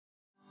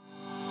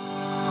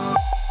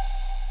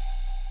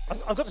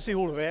I've got to see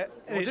all of it.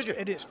 Did you?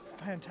 And it's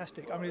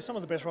fantastic. I mean, it's some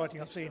of the best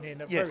writing I've seen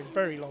in a very,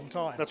 very long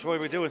time. That's why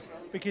we do it.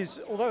 Because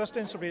although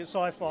ostensibly it's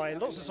sci-fi,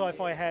 lots of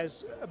sci-fi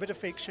has a bit of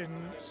fiction,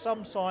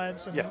 some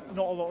science, and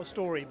not a lot of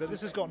story. But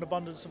this has got an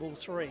abundance of all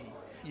three.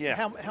 Yeah.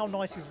 How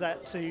nice is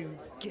that to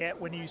get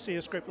when you see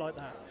a script like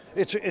that?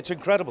 It's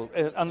incredible.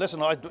 And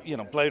listen,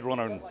 Blade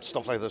Runner and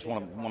stuff like this,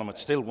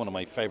 still one of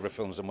my favourite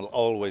films, and will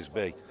always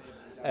be.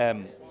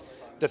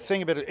 The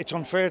thing about it, it's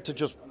unfair to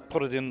just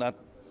put it in that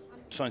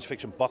science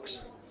fiction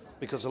box,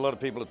 because a lot of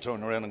people have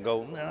turned around and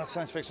go, no,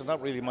 science fiction is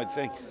not really my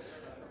thing.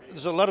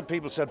 There's a lot of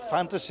people said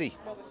fantasy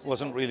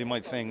wasn't really my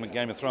thing when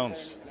Game of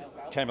Thrones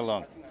came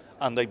along,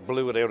 and they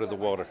blew it out of the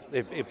water.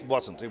 It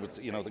wasn't. It was,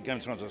 the Game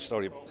of Thrones is a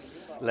story of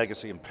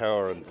legacy and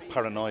power and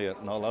paranoia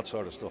and all that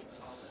sort of stuff.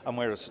 And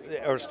whereas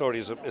our story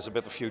is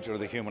about the future of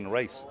the human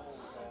race.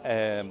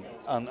 And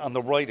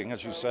the writing,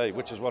 as you say,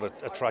 which is what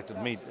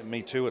attracted me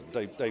to it.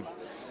 They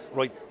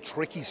write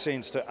tricky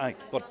scenes to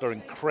act, but they're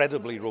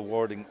incredibly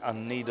rewarding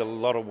and need a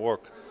lot of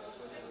work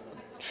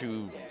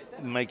to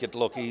make it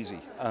look easy.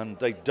 And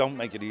they don't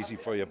make it easy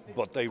for you,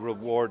 but they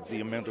reward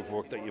the amount of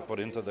work that you put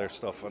into their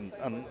stuff.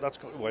 And that's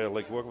why I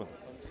like working with them.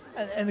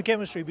 And the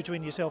chemistry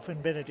between yourself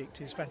and Benedict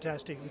is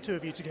fantastic. The two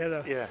of you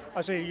together. Yeah. I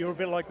say you're a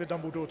bit like the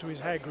Dumbledore to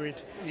his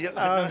Hagrid.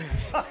 Yeah.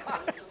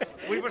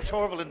 We were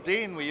Torval and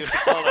Dean, we used to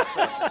call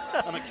ourselves,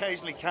 and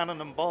occasionally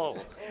Cannon and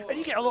Ball. And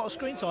you get a lot of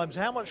screen time.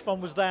 So how much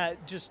fun was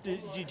that? Just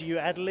did you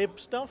ad-lib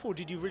stuff, or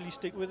did you really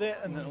stick with it?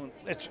 And no,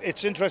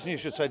 it's interesting you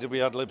should say, did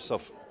we ad-lib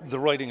stuff? The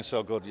writing is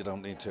so good, you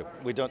don't need to.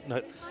 We don't.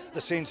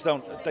 The scenes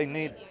don't. They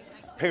need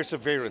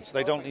perseverance.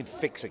 They don't need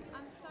fixing.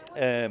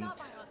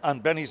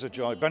 And Benny's a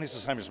joy. Benny's the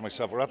same as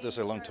myself. We're at this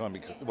a long time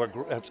because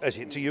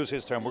to use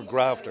his term, we're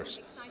grafters,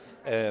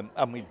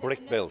 and we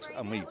brick build.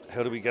 And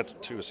how do we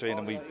get to a scene?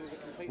 And we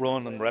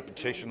run and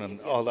repetition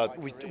and all that.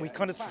 We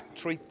kind of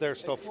treat their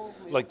stuff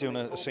like doing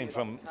a scene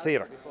from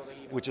theatre,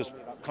 which is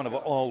kind of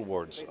all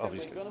words,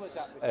 obviously.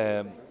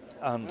 And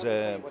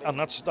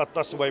that's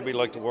the way we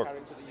like to work.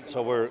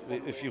 So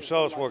if you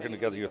saw us working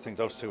together, you'd think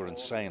those two are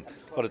insane.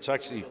 But it's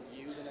actually,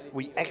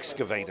 we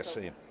excavate a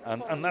scene,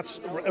 and that's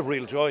a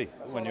real joy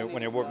when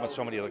you're working with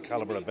somebody of the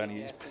calibre of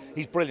Benny.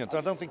 He's brilliant.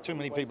 I don't think too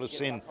many people have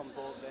seen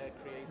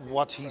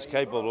what he's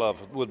capable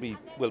of. Will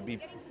be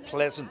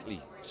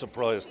pleasantly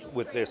surprised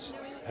with this,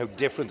 how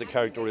different the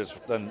character is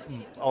than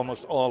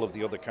almost all of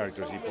the other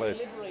characters he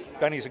plays.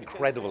 Benny's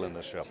incredible in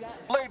this show.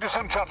 Ladies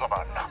and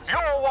gentlemen,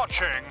 you're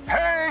watching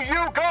Hey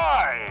You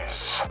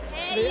Guys!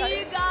 Hey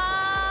You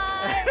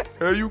Guys!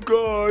 Hey You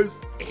Guys!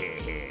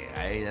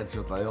 Hey, that's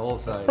what they all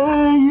say.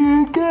 Hey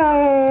You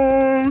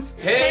Guys!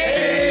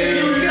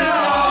 Hey You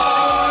Guys!